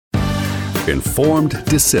Informed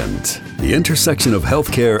Dissent, the intersection of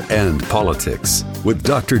healthcare and politics, with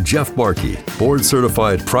Dr. Jeff Barkey,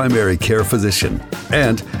 board-certified primary care physician,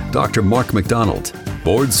 and Dr. Mark McDonald,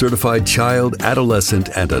 board-certified child, adolescent,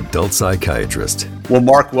 and adult psychiatrist. Well,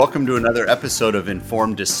 Mark, welcome to another episode of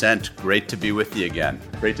Informed Dissent. Great to be with you again.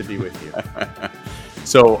 Great to be with you.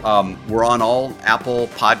 So we're on all Apple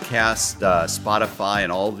Podcasts, Spotify,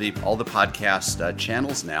 and all the podcast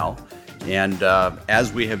channels now. And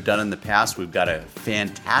as we have done in the past, we've got a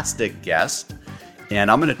fantastic guest.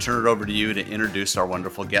 And I'm going to turn it over to you to introduce our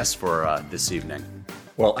wonderful guest for this evening.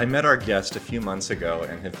 Well, I met our guest a few months ago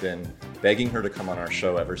and have been begging her to come on our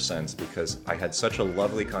show ever since because I had such a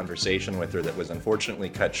lovely conversation with her that was unfortunately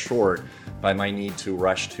cut short by my need to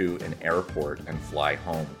rush to an airport and fly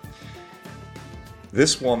home.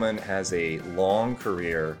 This woman has a long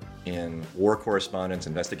career in war correspondence,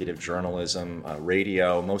 investigative journalism,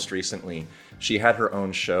 radio. Most recently, she had her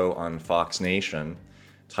own show on Fox Nation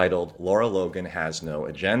titled Lara Logan Has No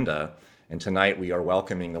Agenda. And tonight we are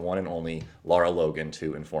welcoming the one and only Lara Logan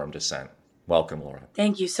to Informed Dissent. Welcome, Lara.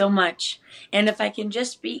 Thank you so much. And if I can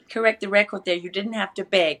just correct the record there, you didn't have to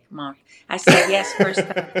beg, Mark. I said yes first.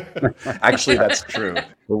 Actually, that's true.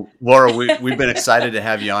 Well, Lara, we've been excited to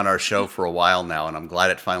have you on our show for a while now, and I'm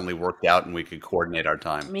glad it finally worked out and we could coordinate our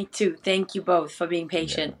time. Me too. Thank you both for being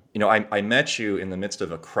patient. Yeah. You know, I met you in the midst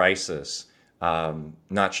of a crisis,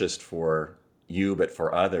 not just for you, but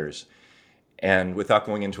for others. And without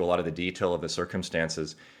going into a lot of the detail of the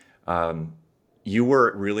circumstances, you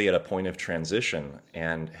were really at a point of transition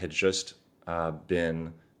and had just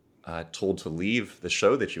been told to leave the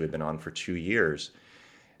show that you had been on for 2 years.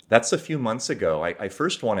 That's a few months ago. I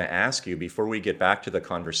first want to ask you, before we get back to the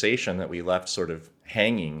conversation that we left sort of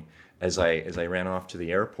hanging as I ran off to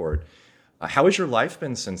the airport, how has your life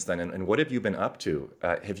been since then, and what have you been up to?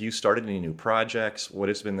 Have you started any new projects? What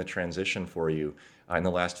has been the transition for you in the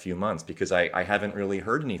last few months? Because I haven't really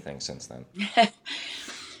heard anything since then.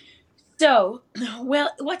 So,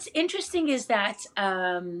 well, what's interesting is that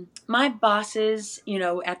my bosses,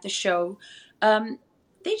 at the show,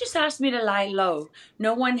 they just asked me to lie low.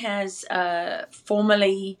 No one has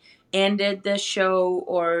formally ended the show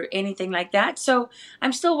or anything like that. So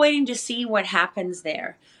I'm still waiting to see what happens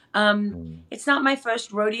there. It's not my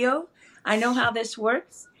first rodeo. I know how this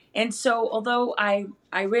works. And so although I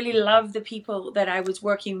really love the people that I was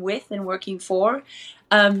working with and working for,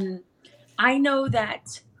 I know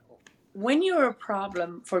that when you're a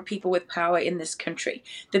problem for people with power in this country,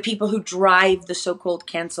 the people who drive the so-called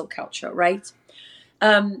cancel culture, right?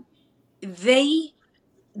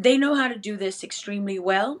 They know how to do this extremely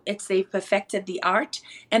well. They've perfected the art.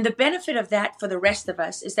 And the benefit of that for the rest of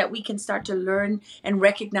us is that we can start to learn and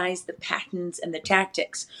recognize the patterns and the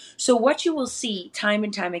tactics. So what you will see time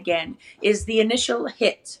and time again is the initial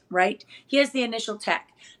hit, right? Here's the initial tack.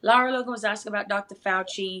 Lara Logan was asked about Dr.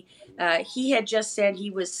 Fauci. He had just said he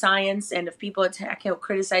was science, and if people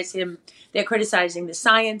criticize him, they're criticizing the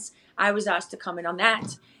science. I was asked to comment on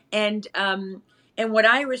that. And what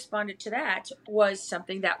I responded to that was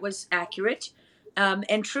something that was accurate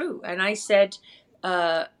and true. And I said,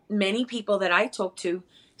 many people that I talk to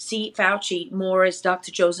see Fauci more as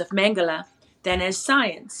Dr. Joseph Mengele than as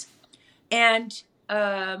science. And,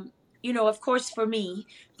 of course, for me,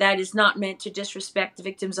 that is not meant to disrespect the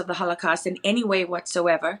victims of the Holocaust in any way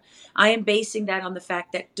whatsoever. I am basing that on the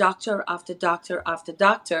fact that doctor after doctor after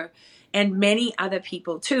doctor, and many other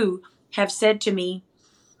people too, have said to me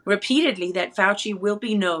repeatedly that Fauci will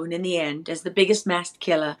be known in the end as the biggest mass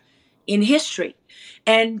killer in history.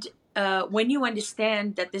 And when you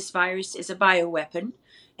understand that this virus is a bioweapon,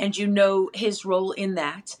 and you know his role in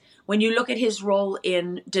that, when you look at his role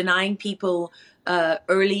in denying people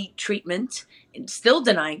early treatment, and still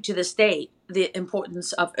denying to this day the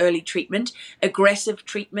importance of early treatment, aggressive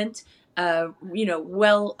treatment,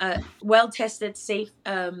 well-tested, safe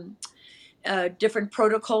different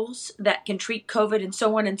protocols that can treat COVID and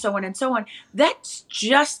so on and so on and so on. That's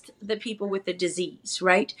just the people with the disease,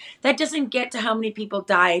 right? That doesn't get to how many people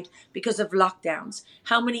died because of lockdowns,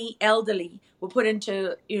 how many elderly were put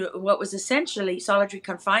into what was essentially solitary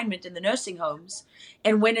confinement in the nursing homes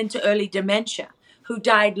and went into early dementia, who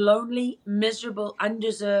died lonely, miserable,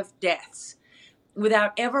 undeserved deaths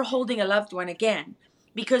without ever holding a loved one again,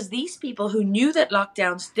 because these people who knew that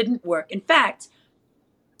lockdowns didn't work. In fact,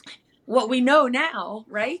 what we know now,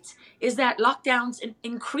 right, is that lockdowns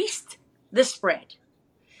increased the spread.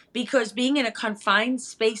 because being in a confined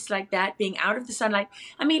space like that, being out of the sunlight.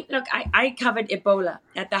 I mean, look, I covered Ebola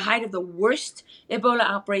at the height of the worst Ebola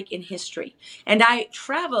outbreak in history. And I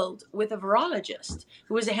traveled with a virologist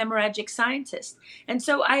who was a hemorrhagic scientist. And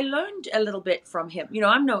so I learned a little bit from him. You know,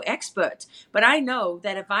 I'm no expert, but I know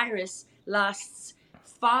that a virus lasts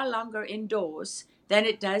far longer indoors than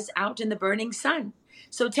it does out in the burning sun.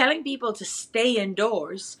 So telling people to stay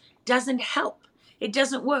indoors doesn't help. It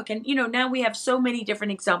doesn't work. And, you know, now we have so many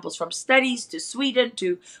different examples, from studies to Sweden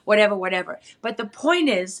to whatever. But the point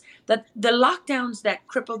is that the lockdowns that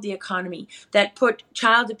crippled the economy, that put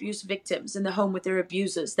child abuse victims in the home with their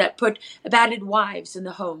abusers, that put battered wives in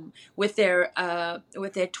the home with their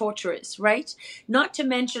torturers, right? Not to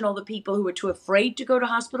mention all the people who were too afraid to go to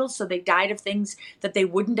hospitals, so they died of things that they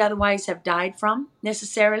wouldn't otherwise have died from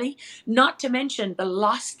necessarily. Not to mention the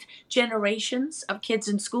lost generations of kids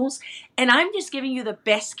in schools. And I'm just giving you the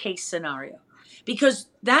best case scenario, because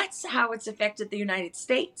that's how it's affected the United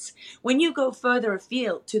States. When you go further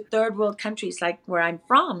afield to third world countries like where I'm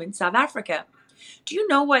from in South Africa, do you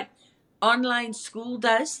know what online school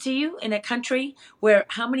does to you in a country where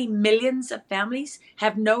how many millions of families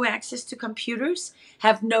have no access to computers,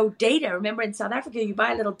 have no data? Remember, in South Africa, you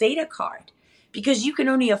buy a little data card because you can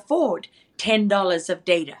only afford $10 of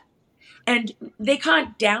data. And they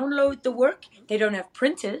can't download the work. They don't have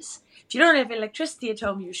printers. If you don't have electricity at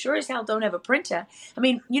home, you sure as hell don't have a printer. I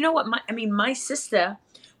mean, you know what? My sister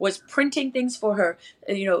was printing things for her,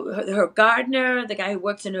 her gardener, the guy who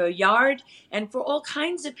works in her yard, and for all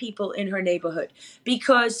kinds of people in her neighborhood,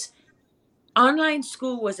 because online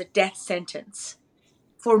school was a death sentence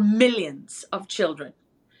for millions of children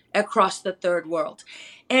across the third world.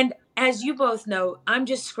 And as you both know, I'm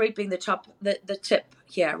just scraping the tip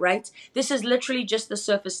here, right? This is literally just the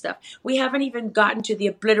surface stuff. We haven't even gotten to the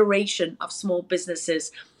obliteration of small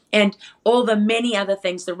businesses and all the many other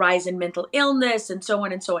things, the rise in mental illness and so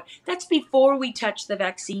on and so on. That's before we touch the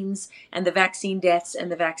vaccines and the vaccine deaths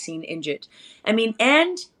and the vaccine injured. I mean,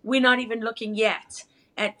 and we're not even looking yet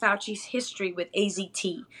at Fauci's history with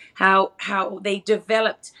AZT, how they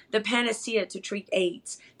developed the panacea to treat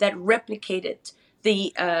AIDS that replicated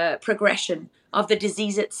the progression of the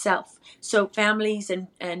disease itself. So families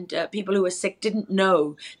and people who were sick didn't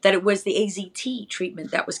know that it was the AZT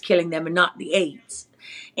treatment that was killing them and not the AIDS.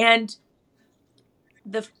 And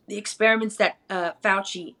the experiments that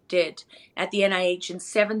Fauci did at the NIH in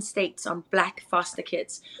 7 states on Black foster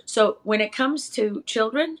kids. So when it comes to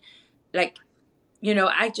children, like, you know,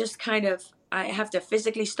 I have to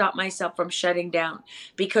physically stop myself from shutting down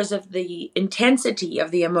because of the intensity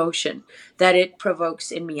of the emotion that it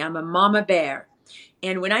provokes in me. I'm a mama bear.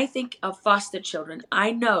 And when I think of foster children,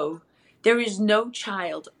 I know there is no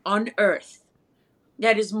child on earth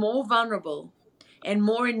that is more vulnerable and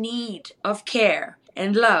more in need of care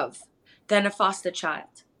and love than a foster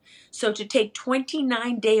child. So to take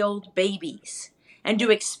 29-day-old babies and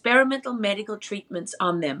do experimental medical treatments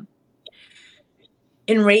on them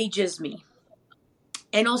enrages me.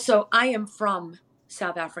 And also, I am from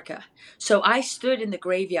South Africa. So I stood in the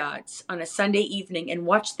graveyards on a Sunday evening and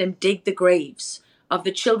watched them dig the graves of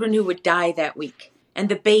the children who would die that week and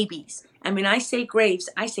the babies. I mean, I say graves,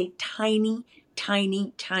 I say tiny,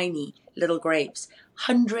 tiny, tiny little graves.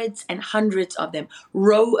 Hundreds and hundreds of them,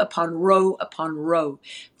 row upon row upon row,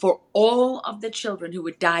 for all of the children who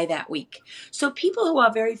would die that week. So people who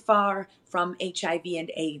are very far from HIV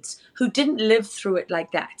and AIDS, who didn't live through it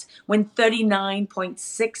like that, when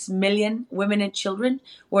 39.6 million women and children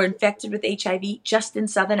were infected with HIV just in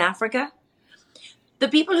Southern Africa, the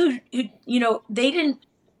people who you know, they didn't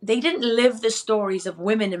live the stories of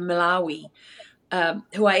women in Malawi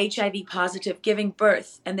who are HIV positive, giving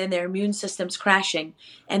birth, and then their immune system's crashing,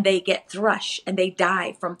 and they get thrush, and they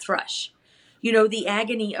die from thrush. You know, the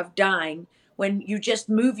agony of dying when you just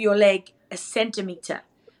move your leg a centimeter,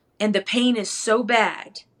 and the pain is so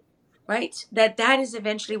bad, right, that is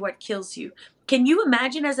eventually what kills you. Can you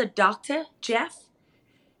imagine as a doctor, Jeff,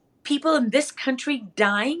 people in this country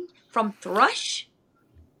dying from thrush?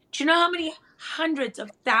 Do you know how many hundreds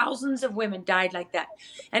of thousands of women died like that?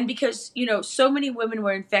 And because, you know, so many women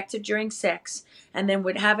were infected during sex and then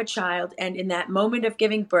would have a child, and in that moment of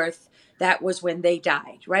giving birth, that was when they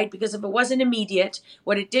died, right? Because if it wasn't immediate,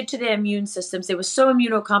 what it did to their immune systems, they were so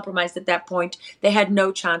immunocompromised at that point, they had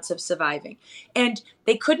no chance of surviving. And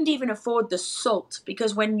they couldn't even afford the salt,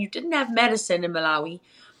 because when you didn't have medicine in Malawi,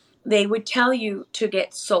 they would tell you to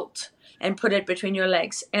get salt and put it between your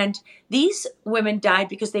legs. And these women died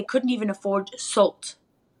because they couldn't even afford salt.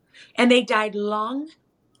 And they died long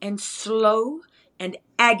and slow and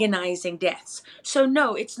agonizing deaths. So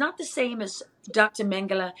no, it's not the same as Dr.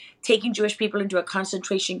 Mengele taking Jewish people into a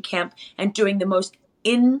concentration camp and doing the most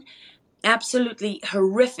absolutely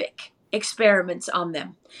horrific experiments on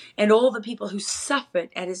them, and all the people who suffered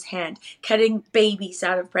at his hand, cutting babies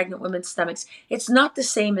out of pregnant women's stomachs. It's not the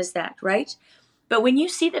same as that, right? But when you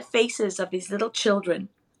see the faces of these little children,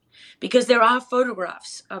 because there are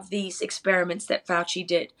photographs of these experiments that Fauci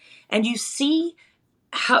did, and you see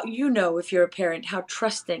how, you know, if you're a parent, how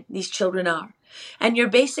trusting these children are. And you're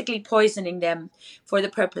basically poisoning them for the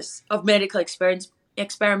purpose of medical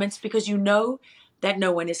experiments because you know that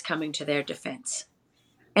no one is coming to their defense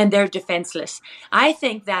and they're defenseless. I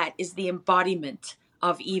think that is the embodiment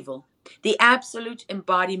of evil, the absolute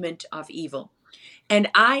embodiment of evil. And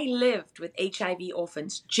I lived with HIV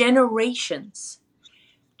orphans, generations,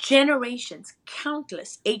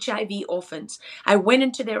 countless HIV orphans. I went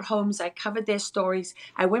into their homes. I covered their stories.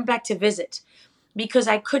 I went back to visit because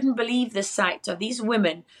I couldn't believe the sight of these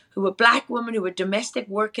women who were Black women, who were domestic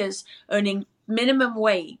workers earning minimum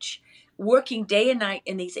wage, working day and night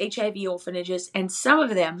in these HIV orphanages. And some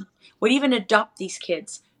of them would even adopt these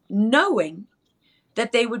kids, knowing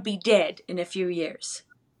that they would be dead in a few years.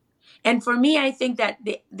 And for me, I think that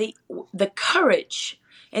the courage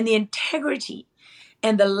and the integrity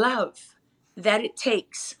and the love that it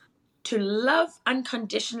takes to love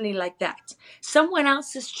unconditionally like that, someone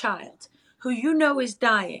else's child who you know is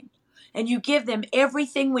dying, and you give them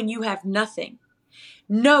everything when you have nothing,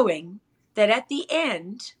 knowing that at the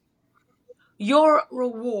end, your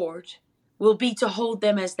reward will be to hold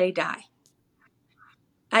them as they die.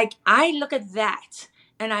 I look at that,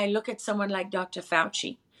 and I look at someone like Dr.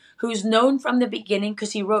 Fauci, who's known from the beginning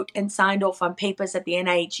because he wrote and signed off on papers at the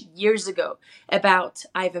NIH years ago about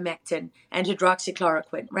ivermectin and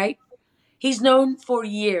hydroxychloroquine, right? He's known for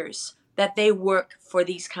years that they work for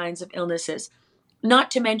these kinds of illnesses.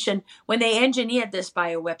 Not to mention, when they engineered this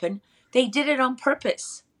bioweapon, they did it on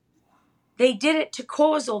purpose. They did it to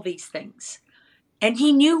cause all these things. And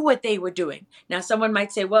he knew what they were doing. Now, someone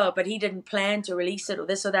might say, well, but he didn't plan to release it or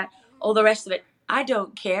this or that, all the rest of it. I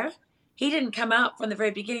don't care. He didn't come out from the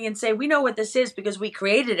very beginning and say, we know what this is because we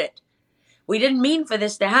created it. We didn't mean for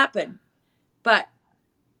this to happen. But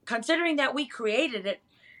considering that we created it,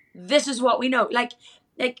 this is what we know. Like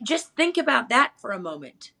just think about that for a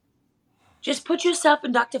moment. Just put yourself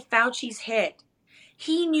in Dr. Fauci's head.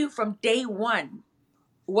 He knew from day one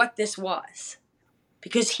what this was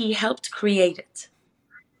because he helped create it.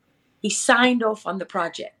 He signed off on the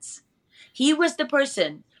projects. He was the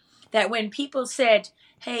person that when people said,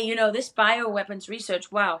 hey, you know, this bioweapons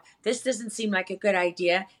research, wow, this doesn't seem like a good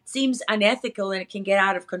idea. It seems unethical and it can get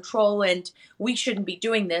out of control and we shouldn't be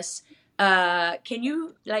doing this. Can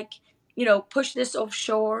you, push this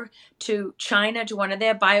offshore to China, to one of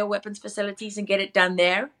their bioweapons facilities and get it done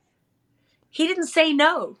there? He didn't say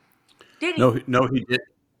no, did he? No, he did.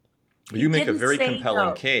 You make a very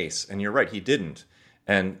compelling case, and you're right, he didn't.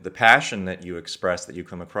 And the passion that you express, that you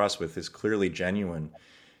come across with, is clearly genuine.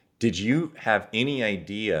 Did you have any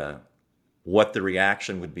idea what the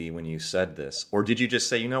reaction would be when you said this? Or did you just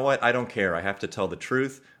say, you know what, I don't care, I have to tell the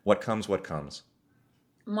truth, what comes, what comes?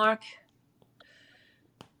 Mark,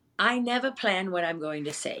 I never plan what I'm going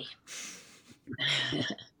to say.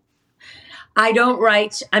 I don't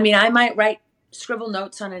write, I might scribble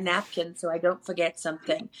notes on a napkin so I don't forget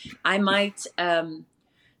something. I might, I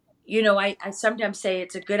sometimes say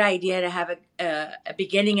it's a good idea to have a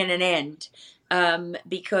beginning and an end,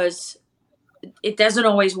 because it doesn't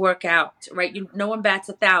always work out, right? No one bats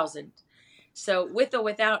 1,000. So with or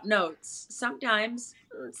without notes, sometimes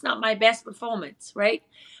it's not my best performance, right?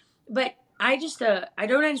 But I just, I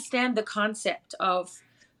don't understand the concept of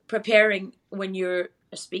preparing when you're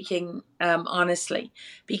speaking honestly,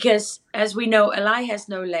 because as we know, a lie has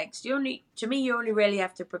no legs. You only really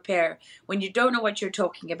have to prepare when you don't know what you're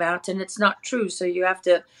talking about and it's not true. So you have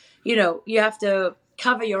to,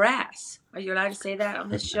 cover your ass. Are you allowed to say that on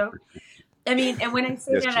this show? And when I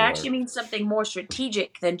say Yes, that, you I are. actually mean something more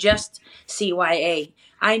strategic than just CYA.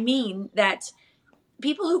 I mean that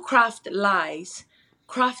people who craft lies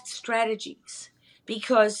craft strategies,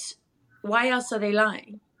 because why else are they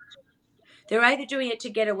lying? They're either doing it to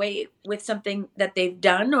get away with something that they've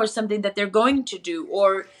done or something that they're going to do,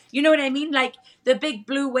 or, you know what I mean? Like the big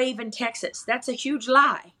blue wave in Texas. That's a huge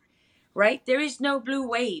lie, right? There is no blue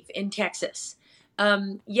wave in Texas.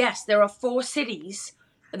 Yes, there are 4 cities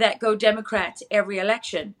that go Democrat every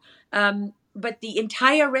election. But the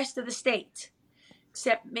entire rest of the state,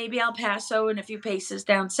 except maybe El Paso and a few places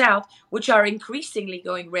down south, which are increasingly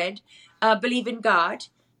going red, believe in God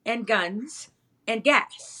and guns and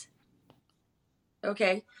gas.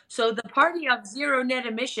 Okay, so the party of zero net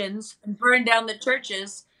emissions and burn down the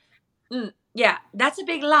churches, Yeah, that's a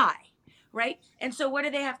big lie, right? And so what do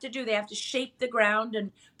they have to do? They have to shape the ground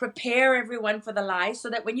and prepare everyone for the lie so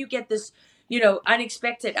that when you get this,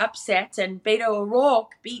 unexpected upset and Beto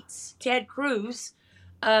O'Rourke beats Ted Cruz,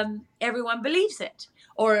 everyone believes it.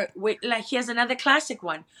 Or like here's another classic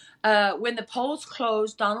one. When the polls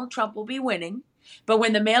close, Donald Trump will be winning, but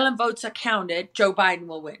when the mail-in votes are counted, Joe Biden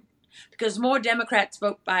will win because more Democrats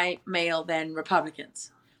vote by mail than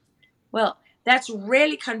Republicans. Well, that's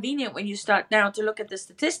really convenient when you start now to look at the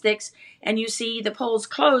statistics and you see the polls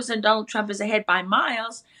close and Donald Trump is ahead by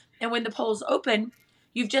miles. And when the polls open,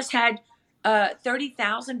 you've just had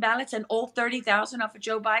 30,000 ballots and all 30,000 are for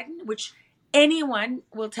Joe Biden, which anyone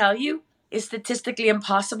will tell you is statistically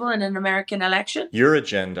impossible in an American election. Your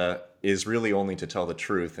agenda is really only to tell the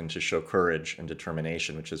truth and to show courage and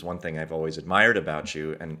determination, which is one thing I've always admired about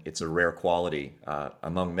you. And it's a rare quality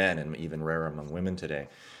among men and even rarer among women today.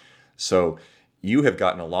 So you have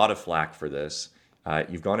gotten a lot of flack for this.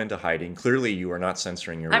 You've gone into hiding. Clearly, you are not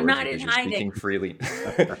censoring your I'm words not because in you're hiding. speaking freely.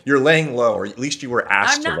 You're laying low, or at least you were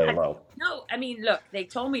asked to lay low. No, I mean, look, they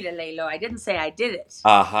told me to lay low. I didn't say I did it.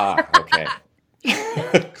 Aha, okay.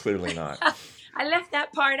 Clearly not. I left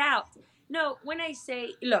that part out. No, when I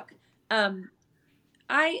say, look, I'm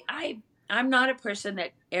not a person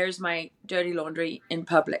that airs my dirty laundry in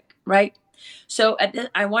public, right? So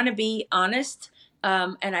I want to be honest,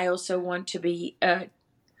 and I also want to be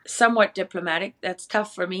somewhat diplomatic. That's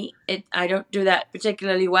tough for me. I don't do that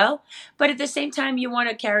particularly well. But at the same time, you want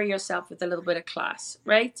to carry yourself with a little bit of class,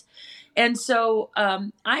 right? And so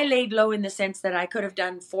I laid low in the sense that I could have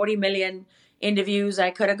done 40 million interviews.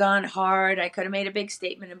 I could have gone hard. I could have made a big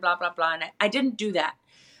statement and blah, blah, blah. And I didn't do that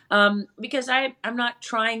because I'm not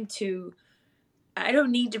trying to, I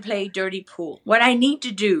don't need to play dirty pool. What I need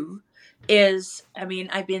to do is, I mean,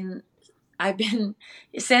 I've been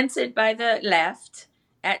censored by the left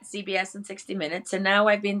at CBS and 60 Minutes, and now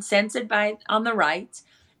I've been censored on the right.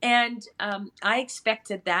 And I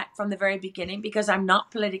expected that from the very beginning because I'm not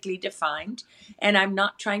politically defined and I'm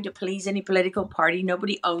not trying to please any political party.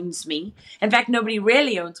 Nobody owns me. In fact, nobody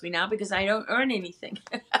really owns me now because I don't earn anything.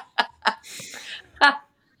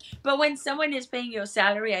 But when someone is paying you a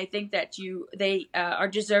salary, I think that they are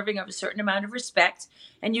deserving of a certain amount of respect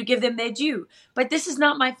and you give them their due. But this is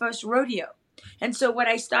not my first rodeo. And so what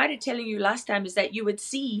I started telling you last time is that you would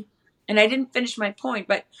see, and I didn't finish my point,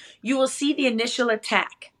 but you will see the initial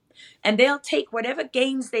attack. And they'll take whatever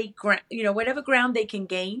gains whatever ground they can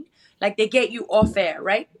gain, like they get you off air,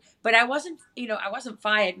 right? But I wasn't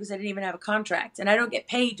fired because I didn't even have a contract, and I don't get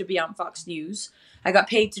paid to be on Fox News. I got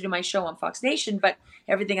paid to do my show on Fox Nation, but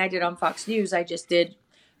everything I did on Fox News, I just did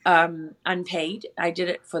unpaid. I did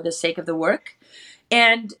it for the sake of the work,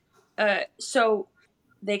 and so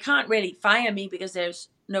they can't really fire me because there's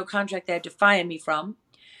no contract there to fire me from,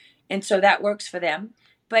 and so that works for them.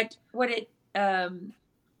 But what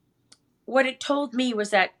it told me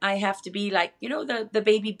was that I have to be like, the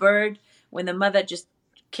baby bird when the mother just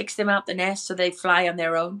kicks them out the nest so they fly on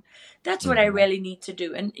their own. That's what I really need to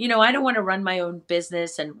do. And, I don't want to run my own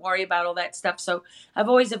business and worry about all that stuff. So I've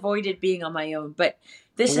always avoided being on my own. But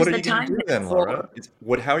this is the time. What are you going to do then,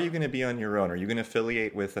 Laura? How are you going to be on your own? Are you going to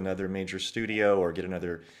affiliate with another major studio or get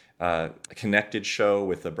another connected show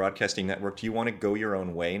with the broadcasting network? Do you want to go your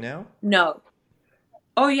own way now? No.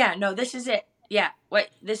 Oh, yeah. No, this is it. Yeah,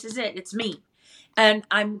 this is it. It's me. And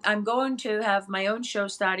I'm going to have my own show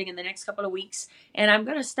starting in the next couple of weeks. And I'm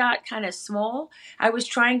going to start kind of small. I was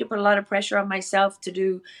trying to put a lot of pressure on myself to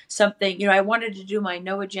do something. I wanted to do my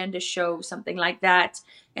No Agenda show, something like that,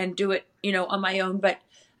 and do it, on my own. But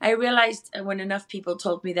I realized when enough people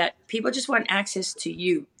told me that people just want access to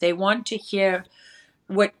you. They want to hear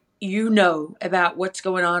what you know about what's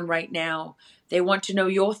going on right now. They want to know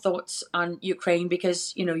your thoughts on Ukraine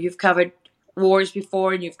because, you've covered wars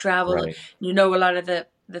before and you've traveled, right. You know a lot of the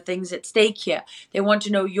things at stake here. They want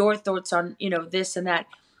to know your thoughts on, this and that.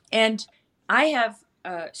 And I have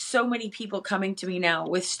so many people coming to me now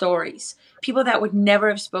with stories, people that would never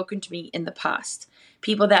have spoken to me in the past,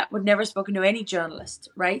 people that would never have spoken to any journalist,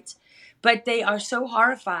 right? But they are so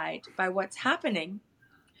horrified by what's happening.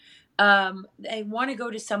 They want to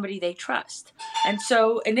go to somebody they trust. And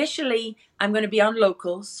so initially I'm going to be on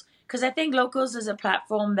Locals because I think Locals is a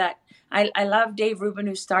platform that I love Dave Rubin,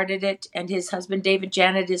 who started it, and his husband, David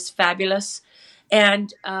Janet, is fabulous.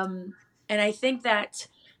 And I think that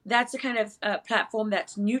that's a kind of platform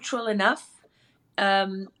that's neutral enough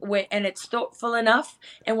and it's thoughtful enough.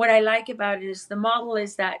 And what I like about it is the model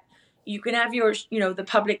is that you can have your, the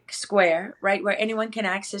public square, right, where anyone can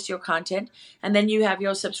access your content. And then you have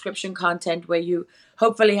your subscription content where you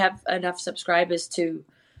hopefully have enough subscribers to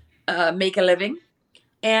make a living.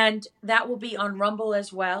 and that will be on Rumble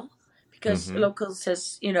as well, because Mm-hmm. Locals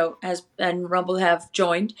has, has, and Rumble have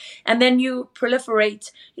joined. And then you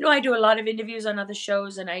proliferate. I do a lot of interviews on other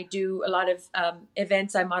shows, and I do a lot of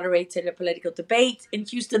events. I moderated a political debate in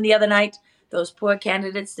Houston the other night. Those poor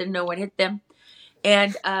candidates didn't know what hit them,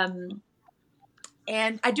 and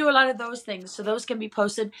I do a lot of those things, so those can be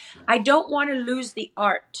posted. I don't want to lose the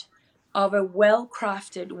art of a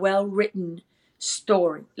well-crafted, well-written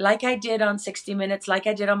story, like I did on 60 Minutes, like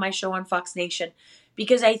I did on my show on Fox Nation,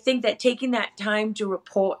 because I think that taking that time to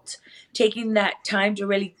report, taking that time to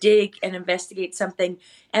really dig and investigate something,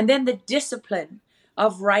 and then the discipline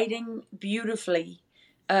of writing beautifully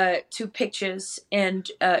to pictures and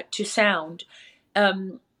to sound,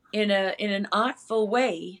 in an artful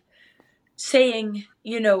way, saying,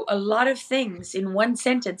 a lot of things in one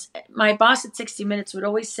sentence. My boss at 60 Minutes would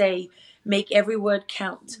always say, make every word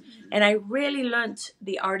count. And I really learned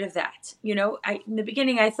the art of that. In the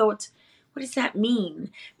beginning, I thought, what does that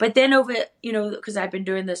mean? But then over, because I've been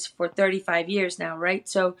doing this for 35 years now, right?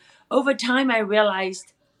 So over time, I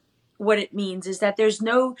realized what it means is that there's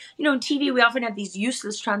no, in TV, we often have these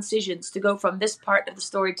useless transitions to go from this part of the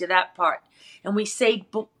story to that part. And we say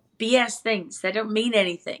BS things that don't mean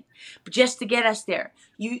anything, but just to get us there.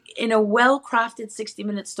 In a well-crafted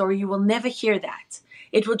 60-minute story, you will never hear that.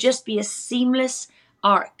 It will just be a seamless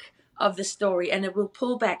arc of the story, and it will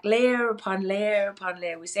pull back layer upon layer upon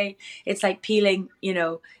layer. We say it's like peeling,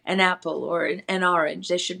 an apple or an orange.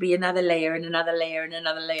 There should be another layer and another layer and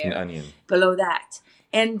another layer An onion. below that.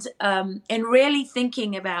 And really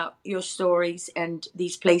thinking about your stories and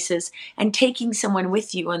these places and taking someone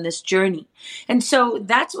with you on this journey. And so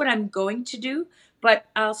that's what I'm going to do. But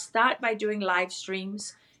I'll start by doing live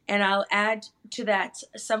streams, and I'll add to that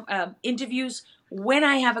some interviews when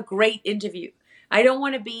I have a great interview. I don't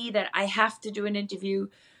want to be that I have to do an interview,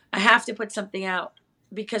 I have to put something out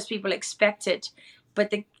because people expect it,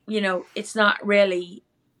 but it's not really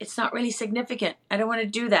significant. I don't want to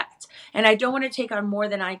do that. And I don't want to take on more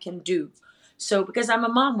than I can do. So because I'm a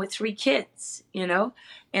mom with 3 kids, and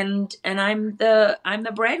I'm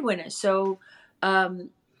the breadwinner. So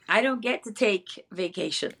I don't get to take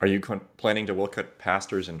vacation. Are you planning to look at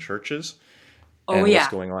pastors and churches? Oh, and yeah.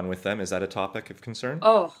 What's going on with them? Is that a topic of concern?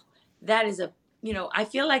 Oh, that is I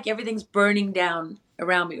feel like everything's burning down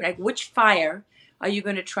around me. Like, which fire are you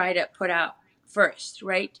going to try to put out first,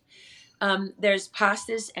 right? There's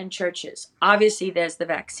pastors and churches. Obviously, there's the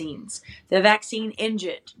vaccines. The vaccine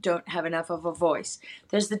injured don't have enough of a voice.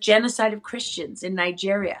 There's the genocide of Christians in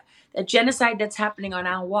Nigeria, a genocide that's happening on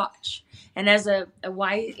our watch. And as a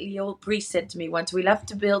wily old priest said to me once, we love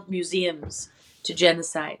to build museums to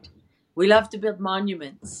genocide. We love to build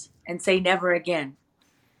monuments and say never again.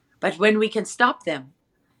 But when we can stop them,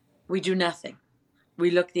 we do nothing.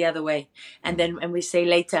 We look the other way. And we say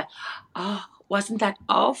later, oh, wasn't that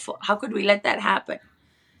awful? How could we let that happen?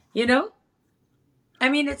 I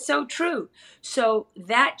mean, it's so true. So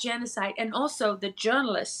that genocide, and also the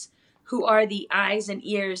journalists who are the eyes and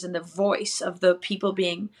ears and the voice of the people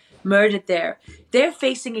being murdered there, they're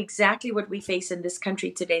facing exactly what we face in this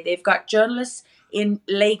country today. They've got journalists in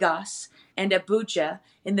Lagos and Abuja,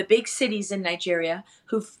 in the big cities in Nigeria,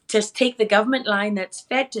 who just take the government line that's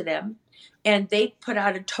fed to them, and they put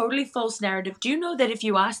out a totally false narrative. Do you know that if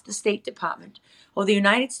you ask the State Department or the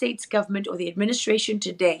United States government or the administration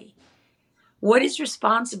today, what is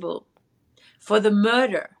responsible for the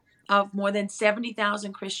murder of more than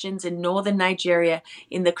 70,000 Christians in northern Nigeria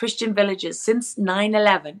in the Christian villages since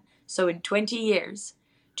 9/11, so in 20 years,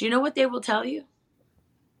 do you know what they will tell you?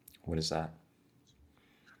 What is that?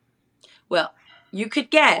 Well, you could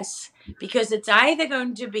guess, because it's either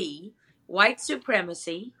going to be white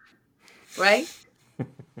supremacy, right?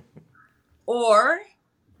 Or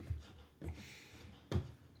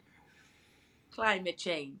climate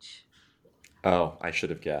change. Oh, I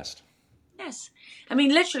should have guessed. Yes. I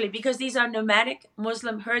mean, literally, because these are nomadic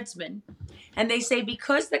Muslim herdsmen. And they say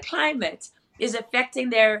because the climate is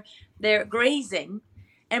affecting their grazing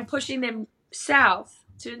and pushing them south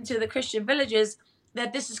into the Christian villages,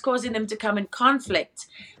 that this is causing them to come in conflict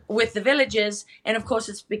with the villages. And of course,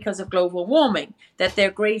 it's because of global warming that their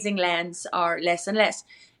grazing lands are less and less.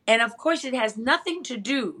 And of course, it has nothing to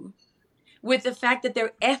do with the fact that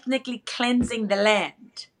they're ethnically cleansing the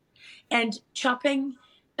land and chopping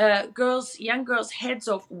young girls' heads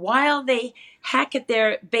off while they hack at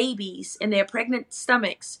their babies in their pregnant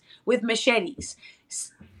stomachs with machetes,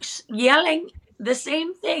 yelling the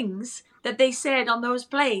same things that they said on those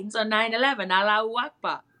planes on 9/11, Allahu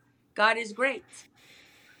Akbar, God is great,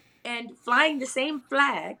 and flying the same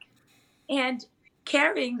flag and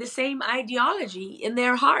carrying the same ideology in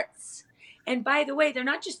their hearts. And by the way, they're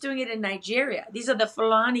not just doing it in Nigeria. These are the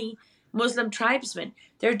Fulani Muslim tribesmen.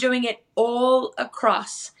 They're doing it all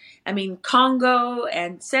across. I mean, Congo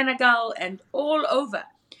and Senegal and all over.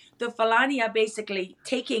 The Fulani are basically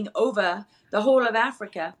taking over the whole of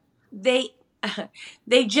Africa. They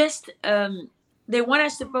just they want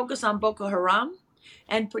us to focus on Boko Haram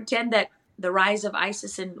and pretend that the rise of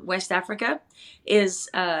ISIS in West Africa is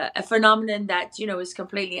a phenomenon that, is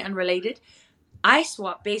completely unrelated.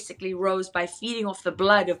 ISWAP basically rose by feeding off the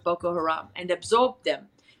blood of Boko Haram and absorbed them.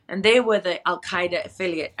 And they were the Al-Qaeda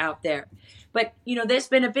affiliate out there. But, there's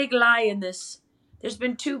been a big lie in this. There's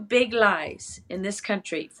been two big lies in this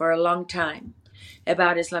country for a long time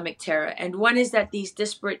about Islamic terror. And one is that these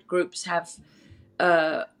disparate groups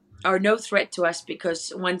are no threat to us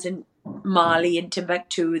because one's in Mali and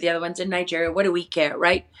Timbuktu, the other one's in Nigeria. What do we care,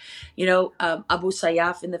 right? Abu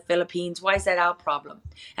Sayyaf in the Philippines. Why is that our problem?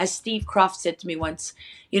 As Steve Croft said to me once,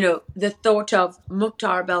 the thought of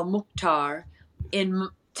Mukhtar Belmokhtar in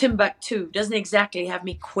Timbuktu doesn't exactly have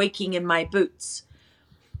me quaking in my boots.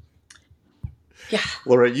 Yeah.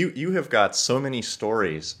 Laura, you have got so many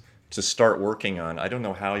stories to start working on. I don't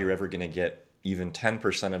know how you're ever going to get even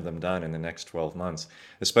 10% of them done in the next 12 months,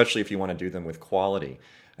 especially if you want to do them with quality.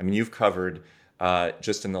 I mean, you've covered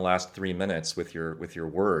just in the last 3 minutes with your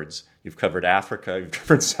words. You've covered Africa, you've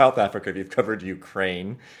covered South Africa, you've covered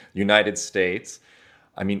Ukraine, United States.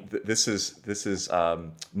 I mean, this is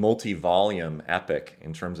multi-volume epic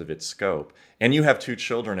in terms of its scope. And you have 2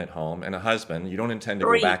 children at home and a husband. You don't intend to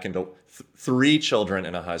go back into 3 children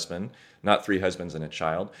and a husband, not 3 husbands and a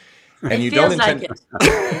child. And you don't intend.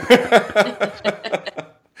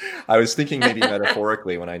 I was thinking maybe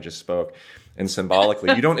metaphorically when I just spoke, and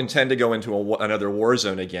symbolically. You don't intend to go into another war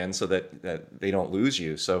zone again so that they don't lose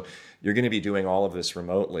you. So you're going to be doing all of this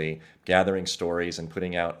remotely, gathering stories and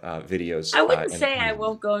putting out videos. I wouldn't say I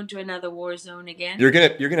won't go into another war zone again. You're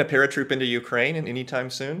gonna paratroop into Ukraine anytime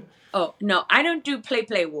soon? Oh no, I don't do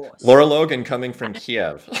play wars. Laura Logan coming from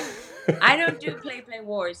Kiev. I don't do play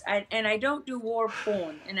wars, and I don't do war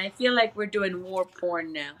porn, and I feel like we're doing war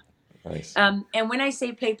porn now. Nice. And when I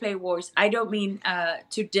say play wars, I don't mean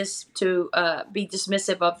to be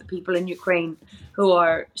dismissive of the people in Ukraine who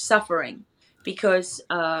are suffering, because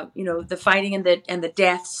the fighting and the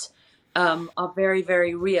deaths are very,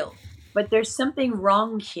 very real. But there's something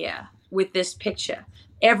wrong here with this picture.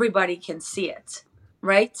 Everybody can see it,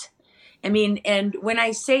 right? I mean, and when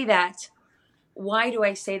I say that, why do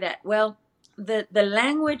I say that? Well, the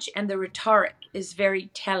language and the rhetoric is very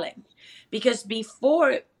telling, because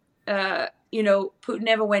before Putin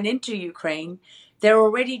ever went into Ukraine, they're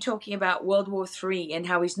already talking about World War III and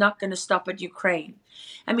how he's not going to stop at Ukraine.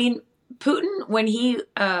 I mean, Putin, when he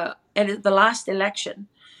at the last election,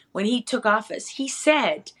 when he took office, he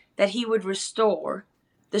said that he would restore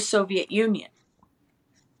the Soviet Union.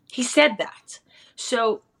 He said that.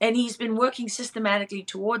 So, and he's been working systematically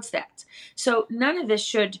towards that. So none of this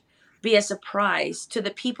should be a surprise to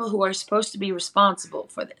the people who are supposed to be responsible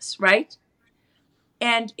for this, right?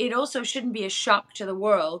 And it also shouldn't be a shock to the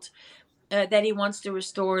world that he wants to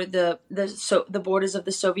restore the borders of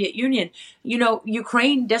the Soviet Union.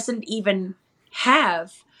 Ukraine doesn't even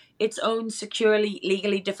have its own securely,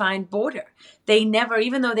 legally defined border. They never,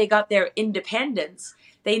 even though they got their independence,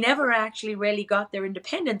 they never actually really got their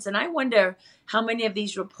independence. And I wonder how many of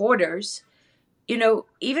these reporters,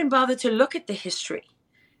 even bother to look at the history.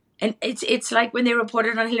 And it's like when they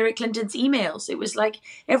reported on Hillary Clinton's emails. It was like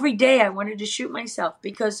every day I wanted to shoot myself,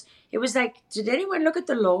 because it was like, did anyone look at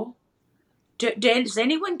the law? Does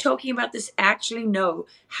anyone talking about this actually know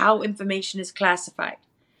how information is classified?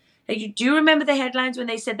 Do you remember the headlines when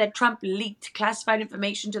they said that Trump leaked classified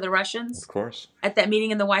information to the Russians? Of course. At that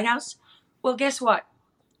meeting in the White House? Well, guess what?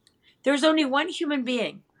 There's only one human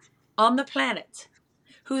being on the planet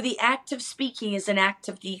who the act of speaking is an act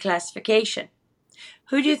of declassification.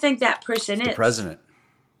 Who do you think that person is? The president.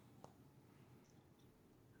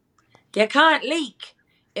 You can't leak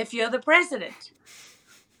if you're the president.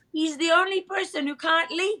 He's the only person who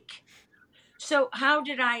can't leak. So how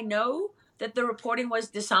did I know that the reporting was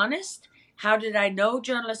dishonest? How did I know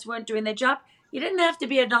journalists weren't doing their job? You didn't have to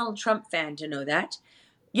be a Donald Trump fan to know that.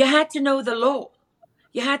 You had to know the law.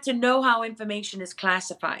 You had to know how information is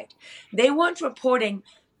classified. They weren't reporting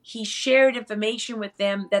he shared information with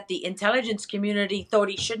them that the intelligence community thought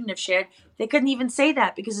he shouldn't have shared. They couldn't even say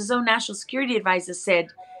that, because his own national security advisor said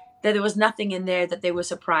that there was nothing in there that they were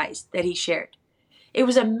surprised that he shared. It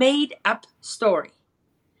was a made-up story,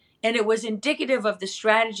 and it was indicative of the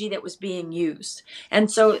strategy that was being used. And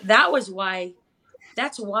so that's why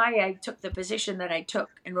I took the position that I took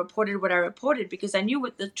and reported what I reported, because I knew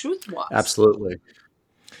what the truth was. Absolutely.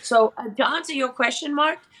 So to answer your question,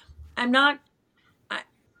 Mark, I'm not.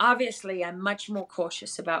 Obviously, I'm much more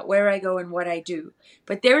cautious about where I go and what I do.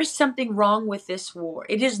 But there is something wrong with this war.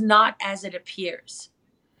 It is not as it appears.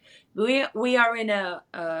 We are in a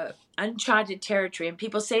uncharted territory, and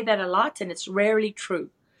people say that a lot, and it's rarely true.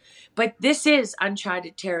 But this is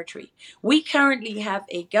uncharted territory. We currently have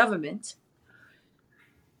a government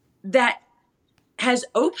that has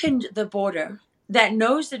opened the border, that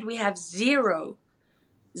knows that we have zero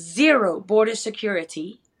border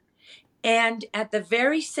security, and at the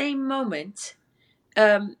very same moment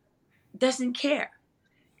doesn't care.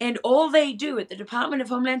 And all they do at the Department of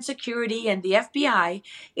Homeland Security and the FBI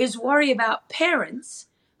is worry about parents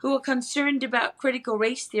who are concerned about critical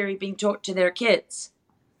race theory being taught to their kids,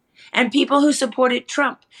 and people who supported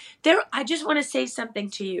Trump. I just want to say something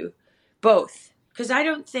to you both, because I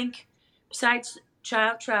don't think, besides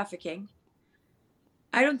child trafficking,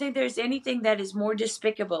 I don't think there's anything that is more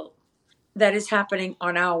despicable that is happening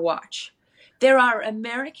on our watch. There are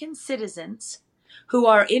American citizens who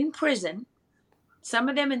are in prison, some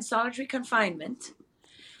of them in solitary confinement,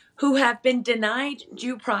 who have been denied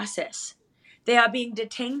due process. They are being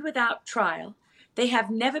detained without trial. They have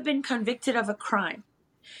never been convicted of a crime,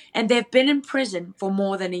 and they've been in prison for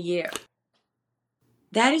more than a year.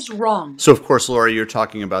 That is wrong. So, of course, Laura, you're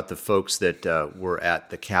talking about the folks that were at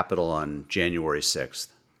the Capitol on January 6th.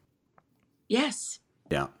 Yes.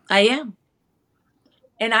 Yeah. I am.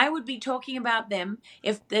 And I would be talking about them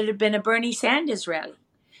if there had been a Bernie Sanders rally.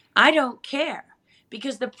 I don't care,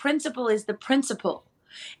 because the principle is the principle.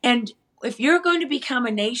 And if you're going to become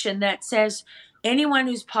a nation that says anyone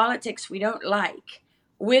whose politics we don't like,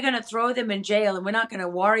 we're going to throw them in jail, and we're not going to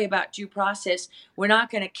worry about due process. We're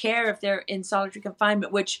not going to care if they're in solitary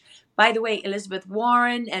confinement, which, by the way, Elizabeth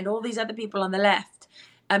Warren and all these other people on the left,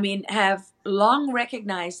 have long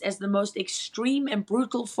recognized as the most extreme and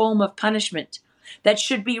brutal form of punishment that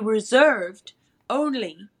should be reserved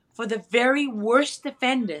only for the very worst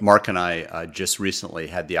offenders. Mark and I just recently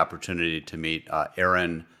had the opportunity to meet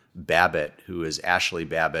Erin Babbitt, who is Ashley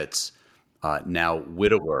Babbitt's now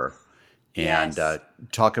widower, and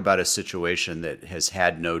talk about a situation that has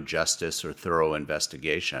had no justice or thorough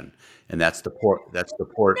investigation, and that's the poor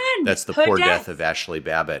death of Ashley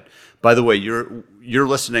Babbitt. By the way, you're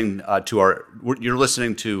listening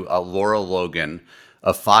to Laura Logan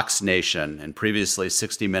of Fox Nation and previously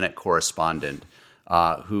 60 Minute correspondent,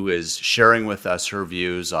 who is sharing with us her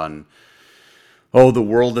views on the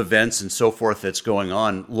world events and so forth that's going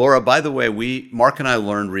on. Laura, by the way, Mark and I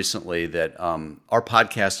learned recently that our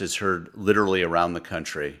podcast is heard literally around the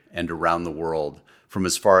country and around the world, from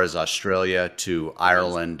as far as Australia to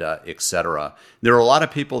Ireland, etc. There are a lot of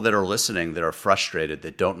people that are listening that are frustrated,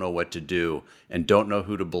 that don't know what to do and don't know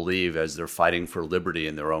who to believe as they're fighting for liberty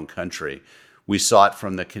in their own country. We saw it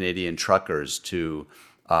from the Canadian truckers to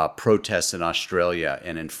protests in Australia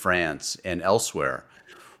and in France and elsewhere.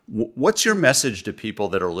 What's your message to people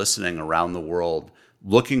that are listening around the world,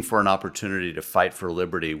 looking for an opportunity to fight for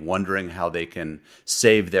liberty, wondering how they can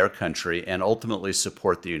save their country and ultimately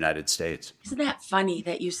support the United States? Isn't that funny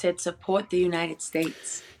that you said support the United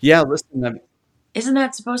States? Yeah, listen. Isn't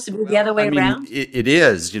that supposed to be the other way around? It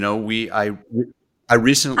is. I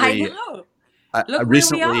recently. I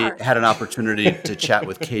recently had an opportunity to chat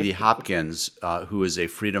with Katie Hopkins, who is a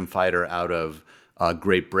freedom fighter out of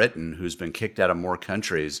Great Britain, who's been kicked out of more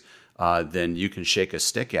countries than you can shake a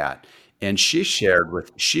stick at. And she shared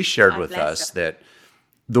with us that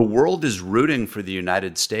the world is rooting for the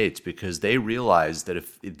United States because they realize that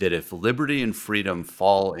if liberty and freedom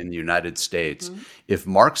fall in the United States, if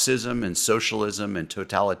Marxism and socialism and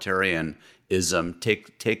totalitarianism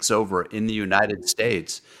takes over in the United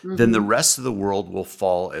States, then the rest of the world will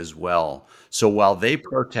fall as well. So while they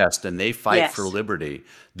protest and they fight for liberty,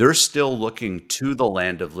 they're still looking to the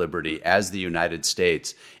land of liberty as the United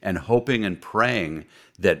States and hoping and praying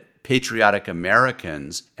that patriotic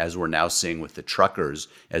Americans, as we're now seeing with the truckers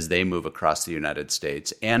as they move across the United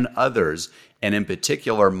States, and others, and in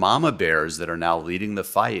particular mama bears that are now leading the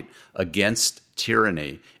fight against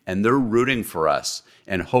tyranny, and they're rooting for us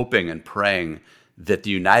and hoping and praying that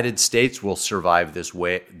the United States will survive this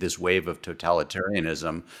wave of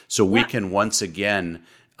totalitarianism, so we can once again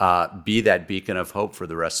be that beacon of hope for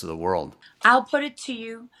the rest of the world. I'll put it to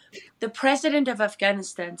you. The president of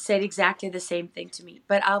Afghanistan said exactly the same thing to me,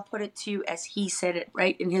 but I'll put it to you as he said it,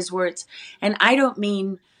 right, in his words. And I don't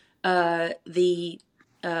mean what are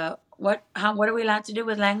we allowed to do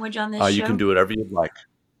with language on this show? You can do whatever you'd like.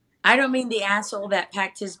 I don't mean the asshole that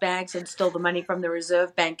packed his bags and stole the money from the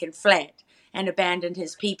Reserve Bank and fled and abandoned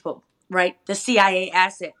his people, right? The CIA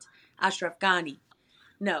asset, Ashraf Ghani.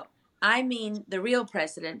 No, I mean the real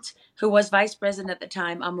president, who was vice president at the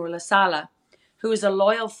time, Amrullah Saleh, who is a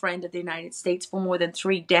loyal friend of the United States for more than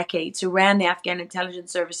 3 decades, who ran the Afghan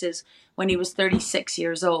intelligence services when he was 36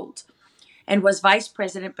 years old and was vice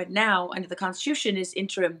president, but now, under the Constitution, is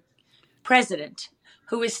interim president,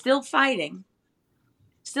 who is still fighting,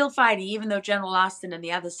 even though General Austin and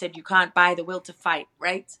the others said you can't buy the will to fight,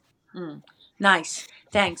 right? Nice.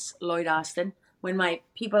 Thanks, Lloyd Austin. When my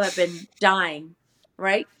people have been dying,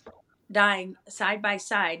 right? Dying side by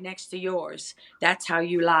side next to yours. That's how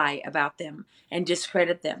you lie about them and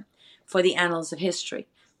discredit them for the annals of history.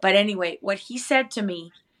 But anyway, what he said to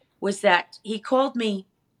me was that he called me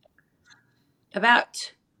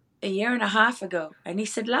about a year and a half ago, and he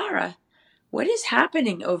said, Lara, what is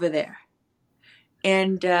happening over there?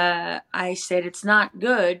 And I said, it's not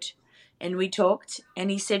good. And we talked, and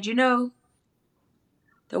he said, the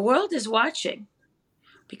world is watching,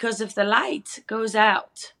 because if the light goes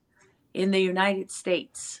out in the United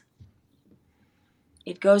States,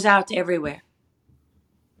 it goes out everywhere.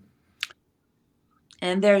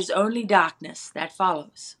 And there's only darkness that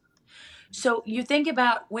follows. So you think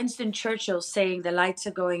about Winston Churchill saying the lights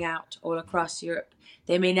are going out all across Europe.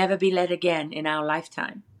 They may never be lit again in our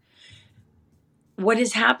lifetime. What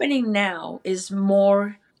is happening now is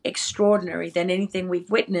more extraordinary than anything we've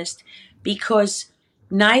witnessed, because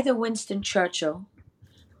neither Winston Churchill,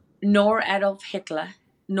 nor Adolf Hitler,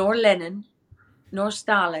 nor Lenin, nor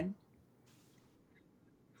Stalin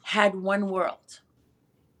had one world.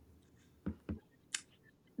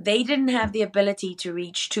 They didn't have the ability to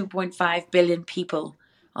reach 2.5 billion people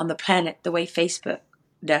on the planet the way Facebook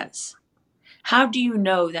does. How do you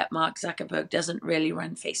know that Mark Zuckerberg doesn't really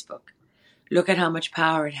run Facebook? Look at how much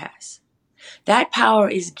power it has. That power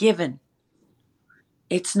is given.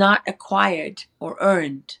 It's not acquired or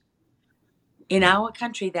earned. In our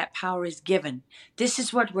country, that power is given. This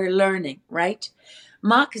is what we're learning, right?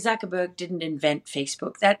 Mark Zuckerberg didn't invent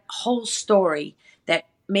Facebook. That whole story that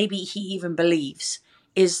maybe he even believes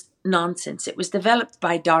is nonsense. It was developed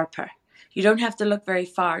by DARPA. You don't have to look very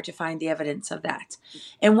far to find the evidence of that.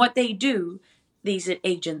 And what they do, these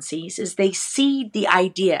agencies, is they seed the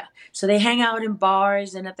idea. So they hang out in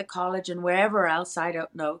bars and at the college and wherever else, I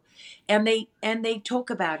don't know. And they talk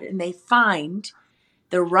about it, and they find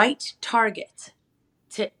the right target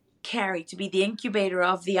to be the incubator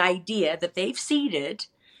of the idea that they've seeded.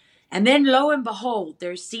 And then lo and behold,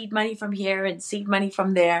 there's seed money from here and seed money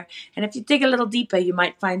from there. And if you dig a little deeper, you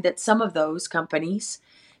might find that some of those companies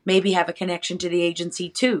maybe have a connection to the agency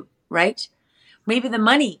too, right? Maybe the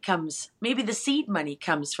seed money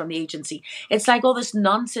comes from the agency. It's like all this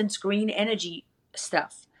nonsense green energy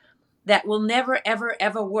stuff that will never, ever,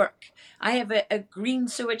 ever work. I have a green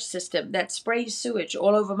sewage system that sprays sewage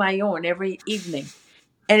all over my lawn every evening.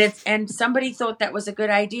 And somebody thought that was a good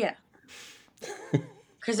idea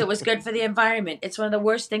because it was good for the environment. It's one of the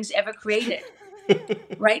worst things ever created,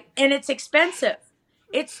 right? And it's expensive.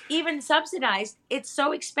 It's even subsidized. It's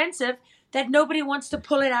so expensive that nobody wants to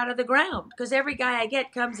pull it out of the ground, because every guy I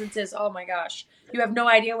get comes and says, oh my gosh, you have no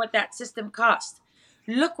idea what that system cost.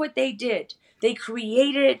 Look what they did. They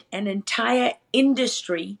created an entire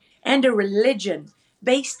industry and a religion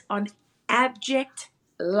based on abject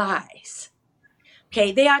lies.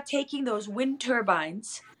 Okay, they are taking those wind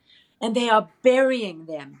turbines and they are burying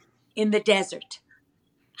them in the desert,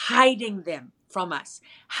 hiding them from us.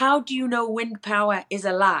 How do you know wind power is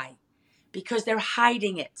a lie? Because they're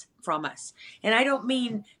hiding it from us. And I don't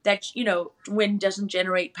mean that, wind doesn't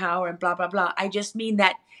generate power and blah, blah, blah. I just mean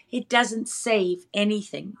that it doesn't save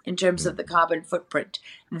anything in terms of the carbon footprint.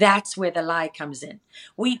 That's where the lie comes in.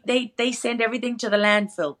 They send everything to the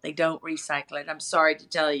landfill. They don't recycle it. I'm sorry to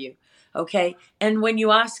tell you. Okay. And when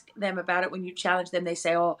you ask them about it, when you challenge them, they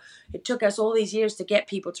say, oh, it took us all these years to get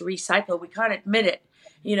people to recycle. We can't admit it,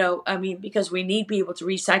 because we need people to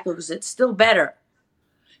recycle because it's still better.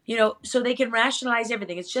 So they can rationalize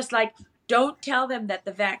everything. It's just like, don't tell them that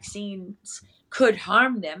the vaccines could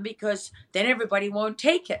harm them, because then everybody won't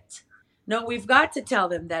take it. No, we've got to tell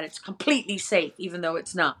them that it's completely safe, even though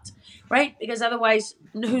it's not, right? Because otherwise,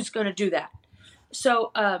 who's going to do that?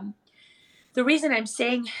 So the reason I'm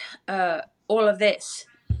saying all of this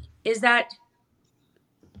is that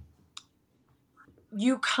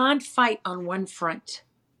you can't fight on one front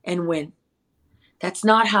and win. That's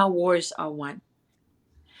not how wars are won.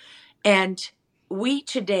 And we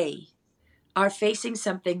today are facing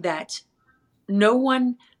something that no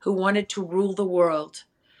one who wanted to rule the world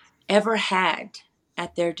ever had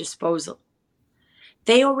at their disposal.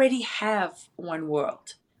 They already have one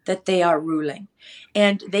world that they are ruling,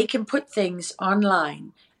 and they can put things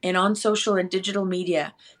online and on social and digital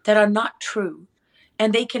media that are not true,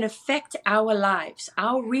 and they can affect our lives,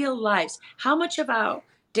 our real lives. How much of our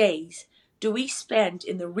days do we spend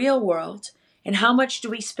in the real world, and how much do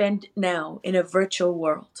we spend now in a virtual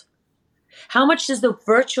world? How much does the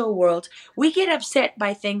virtual world, we get upset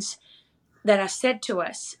by things that are said to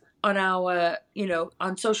us on our,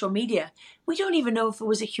 on social media. We don't even know if it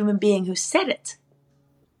was a human being who said it.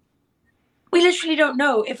 We literally don't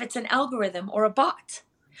know if it's an algorithm or a bot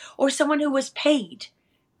or someone who was paid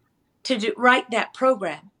to write that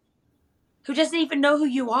program, who doesn't even know who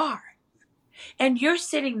you are. And you're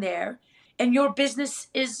sitting there and your business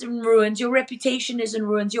is in ruins, your reputation is in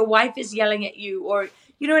ruins, your wife is yelling at you, or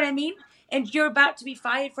you know what I mean? And you're about to be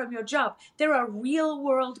fired from your job. There are real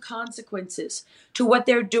world consequences to what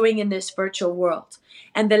they're doing in this virtual world.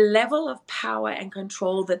 And the level of power and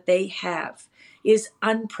control that they have is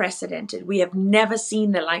unprecedented. We have never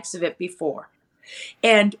seen the likes of it before.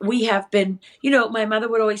 And we have been, my mother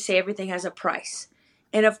would always say everything has a price.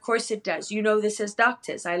 And of course it does. You know this as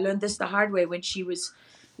doctors. I learned this the hard way when she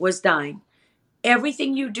was dying.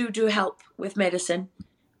 Everything you do to help with medicine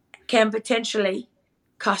can potentially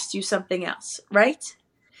cost you something else, right?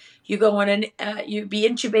 You go on you be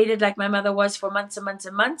intubated like my mother was for months and months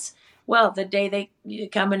and months. Well, the day you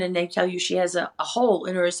come in and they tell you she has a hole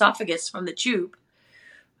in her esophagus from the tube,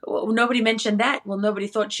 well, nobody mentioned that. Well, nobody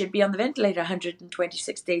thought she'd be on the ventilator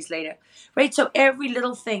 126 days later, right? So every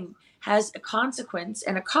little thing has a consequence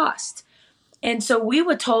and a cost. And so we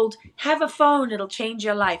were told, have a phone, it'll change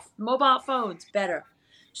your life. Mobile phones, better.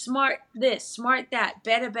 Smart this, smart that,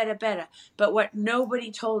 better, better, better. But what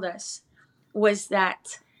nobody told us was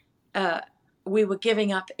that we were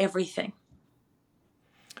giving up everything.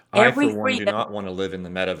 I, for one, do not want to live in the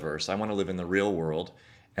metaverse. I want to live in the real world.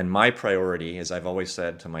 And my priority, as I've always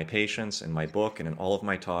said to my patients in my book and in all of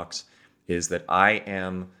my talks, is that I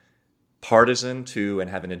am partisan to and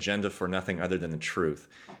have an agenda for nothing other than the truth.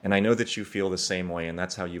 And I know that you feel the same way, and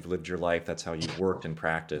that's how you've lived your life. That's how you've worked and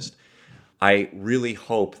practiced. I really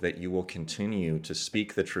hope that you will continue to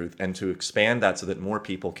speak the truth and to expand that so that more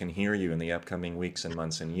people can hear you in the upcoming weeks and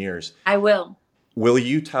months and years. I will. Will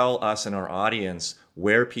you tell us and our audience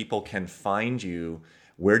where people can find you?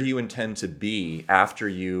 Where do you intend to be after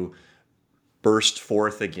you burst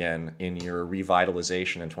forth again in your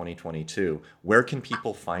revitalization in 2022? Where can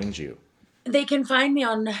people find you? They can find me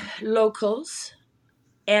on Locals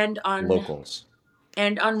and on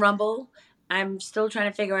Rumble. I'm still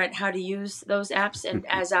trying to figure out how to use those apps. And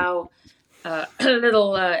as our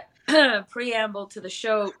little preamble to the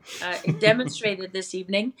show demonstrated this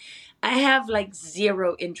evening, I have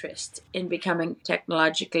zero interest in becoming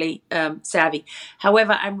technologically savvy.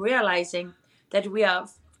 However, I'm realizing that we are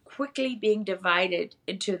quickly being divided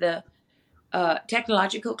into the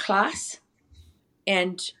technological class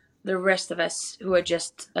and the rest of us who are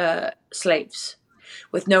just slaves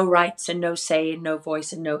with no rights and no say and no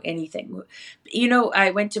voice and no anything.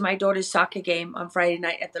 I went to my daughter's soccer game on Friday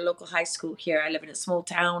night at the local high school here. I live in a small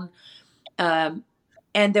town. And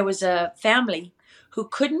there was a family who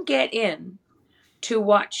couldn't get in to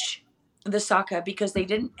watch the soccer because they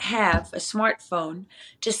didn't have a smartphone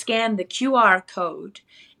to scan the QR code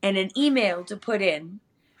and an email to put in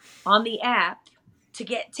on the app to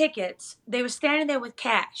get tickets. They were standing there with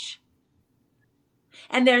cash.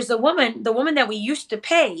 And there's the woman that we used to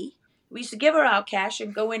pay. We used to give her our cash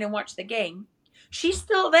and go in and watch the game. She's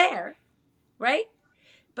still there, right?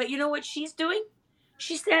 But you know what she's doing?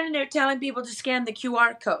 She's standing there telling people to scan the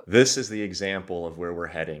QR code. This is the example of where we're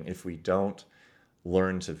heading. If we don't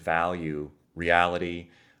learn to value reality,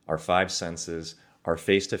 our five senses, our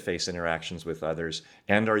face-to-face interactions with others,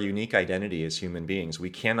 and our unique identity as human beings, we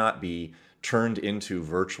cannot be turned into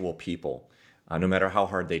virtual people, no matter how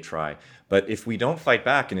hard they try. But if we don't fight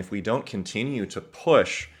back and if we don't continue to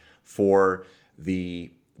push for the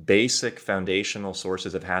basic foundational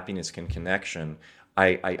sources of happiness and connection,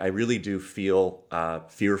 I really do feel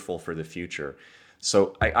fearful for the future.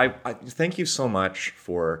 So I thank you so much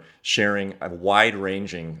for sharing a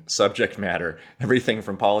wide-ranging subject matter, everything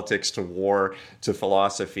from politics to war to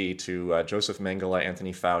philosophy to Joseph Mengele,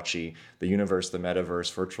 Anthony Fauci, the universe, the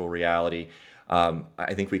metaverse, virtual reality.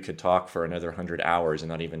 I think we could talk for another 100 hours and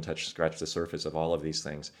not even scratch the surface of all of these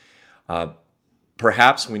things.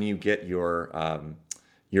 Perhaps when you get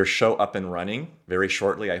your show up and running very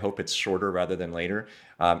shortly, I hope it's shorter rather than later,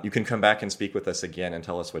 you can come back and speak with us again and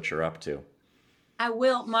tell us what you're up to. I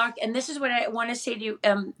will, Mark. And this is what I want to say to you.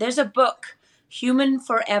 There's a book, Human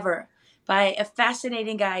Forever, by a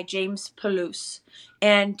fascinating guy, James Palouse.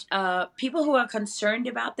 And people who are concerned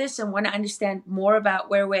about this and want to understand more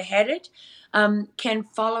about where we're headed can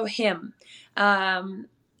follow him.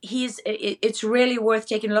 it's really worth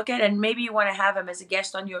taking a look at, and maybe you want to have him as a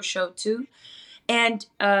guest on your show too. And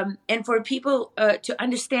for people to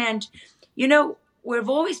understand, we've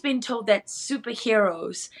always been told that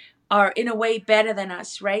superheroes are in a way better than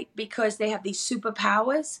us, right? Because they have these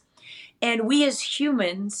superpowers, and we as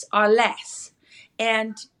humans are less.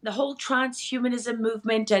 And the whole transhumanism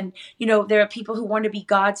movement, and there are people who want to be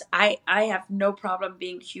gods. I have no problem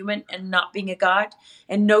being human and not being a god,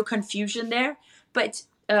 and no confusion there. But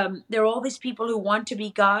there are all these people who want to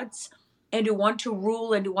be gods and who want to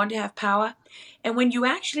rule and who want to have power. And when you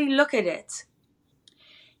actually look at it,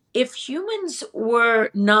 if humans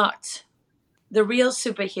were not the real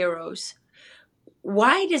superheroes,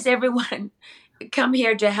 why does everyone come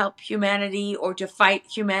here to help humanity or to fight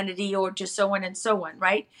humanity or to so on and so on,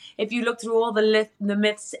 right? If you look through all the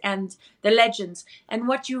myths and the legends, and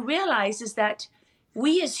what you realize is that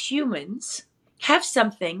we as humans have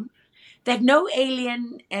something that no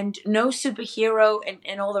alien and no superhero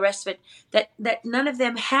and all the rest of it, that none of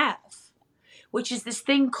them have, which is this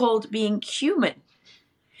thing called being human.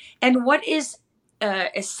 And what is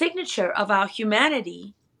a signature of our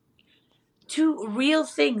humanity, two real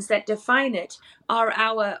things that define it are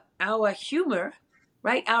our humor,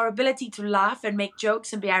 right? Our ability to laugh and make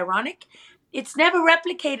jokes and be ironic. It's never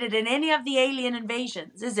replicated in any of the alien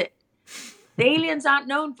invasions, is it? The aliens aren't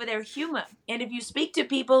known for their humor. And if you speak to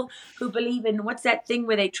people who believe in, what's that thing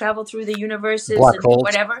where they travel through the universes Black and holes.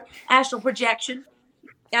 whatever, astral projection.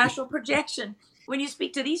 When you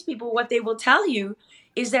speak to these people, what they will tell you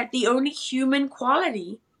is that the only human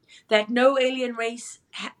quality that no alien race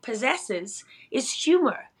possesses is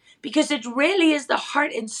humor, because it really is the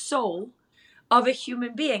heart and soul of a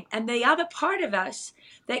human being. And the other part of us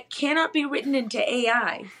that cannot be written into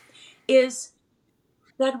AI is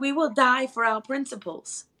that we will die for our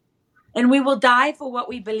principles, and we will die for what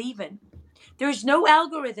we believe in. There's no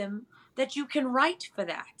algorithm that you can write for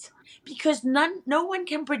that, because no one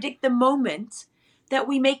can predict the moment that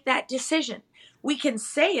we make that decision. We can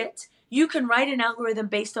say it. You can write an algorithm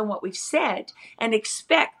based on what we've said and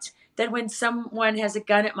expect that when someone has a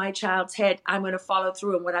gun at my child's head, I'm going to follow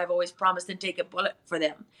through on what I've always promised and take a bullet for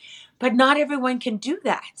them. But not everyone can do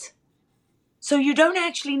that. So you don't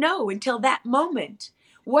actually know until that moment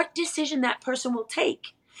what decision that person will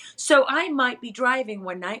take. So I might be driving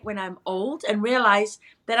one night when I'm old and realize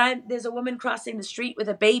that there's a woman crossing the street with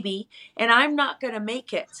a baby and I'm not going to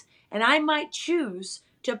make it. And I might choose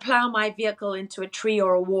to plow my vehicle into a tree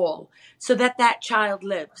or a wall so that that child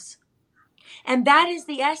lives. And that is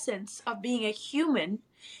the essence of being a human.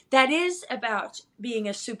 That is about being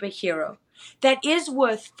a superhero. That is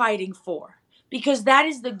worth fighting for, because that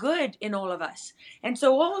is the good in all of us. And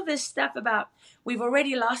so all of this stuff about we've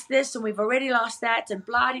already lost this and we've already lost that and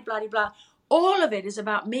blah, blah, blah, blah, all of it is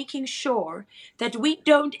about making sure that we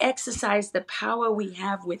don't exercise the power we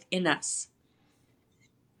have within us,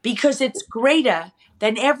 because it's greater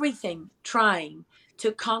than everything trying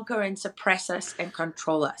to conquer and suppress us and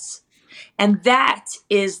control us. And that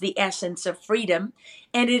is the essence of freedom,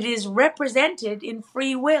 and it is represented in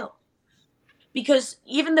free will. Because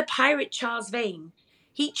even the pirate Charles Vane,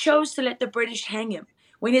 he chose to let the British hang him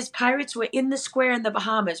when his pirates were in the square in the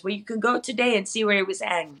Bahamas, where you can go today and see where he was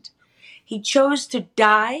hanged. He chose to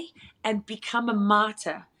die and become a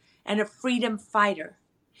martyr and a freedom fighter,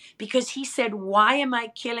 because he said, why am I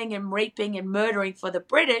killing and raping and murdering for the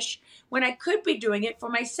British when I could be doing it for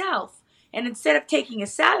myself? And instead of taking a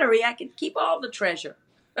salary, I could keep all the treasure.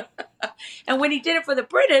 And when he did it for the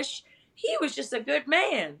British, he was just a good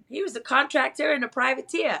man. He was a contractor and a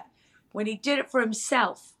privateer. When he did it for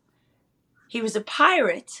himself, he was a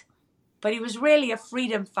pirate, but he was really a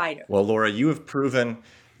freedom fighter. Well, Laura, you have proven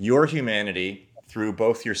your humanity through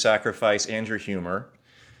both your sacrifice and your humor.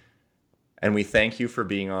 And we thank you for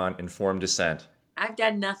being on Informed Dissent. I've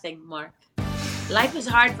done nothing, Mark. Life is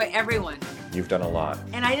hard for everyone. You've done a lot.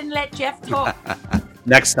 And I didn't let Jeff talk.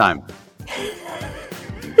 Next time.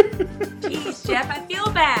 Jeez, Jeff, I feel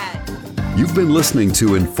bad. You've been listening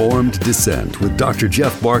to Informed Dissent with Dr.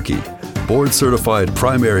 Jeff Barkey, board-certified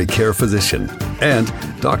primary care physician, and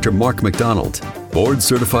Dr. Mark McDonald,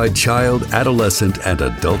 board-certified child, adolescent, and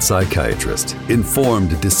adult psychiatrist.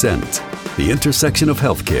 Informed Dissent, the intersection of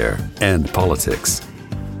healthcare and politics.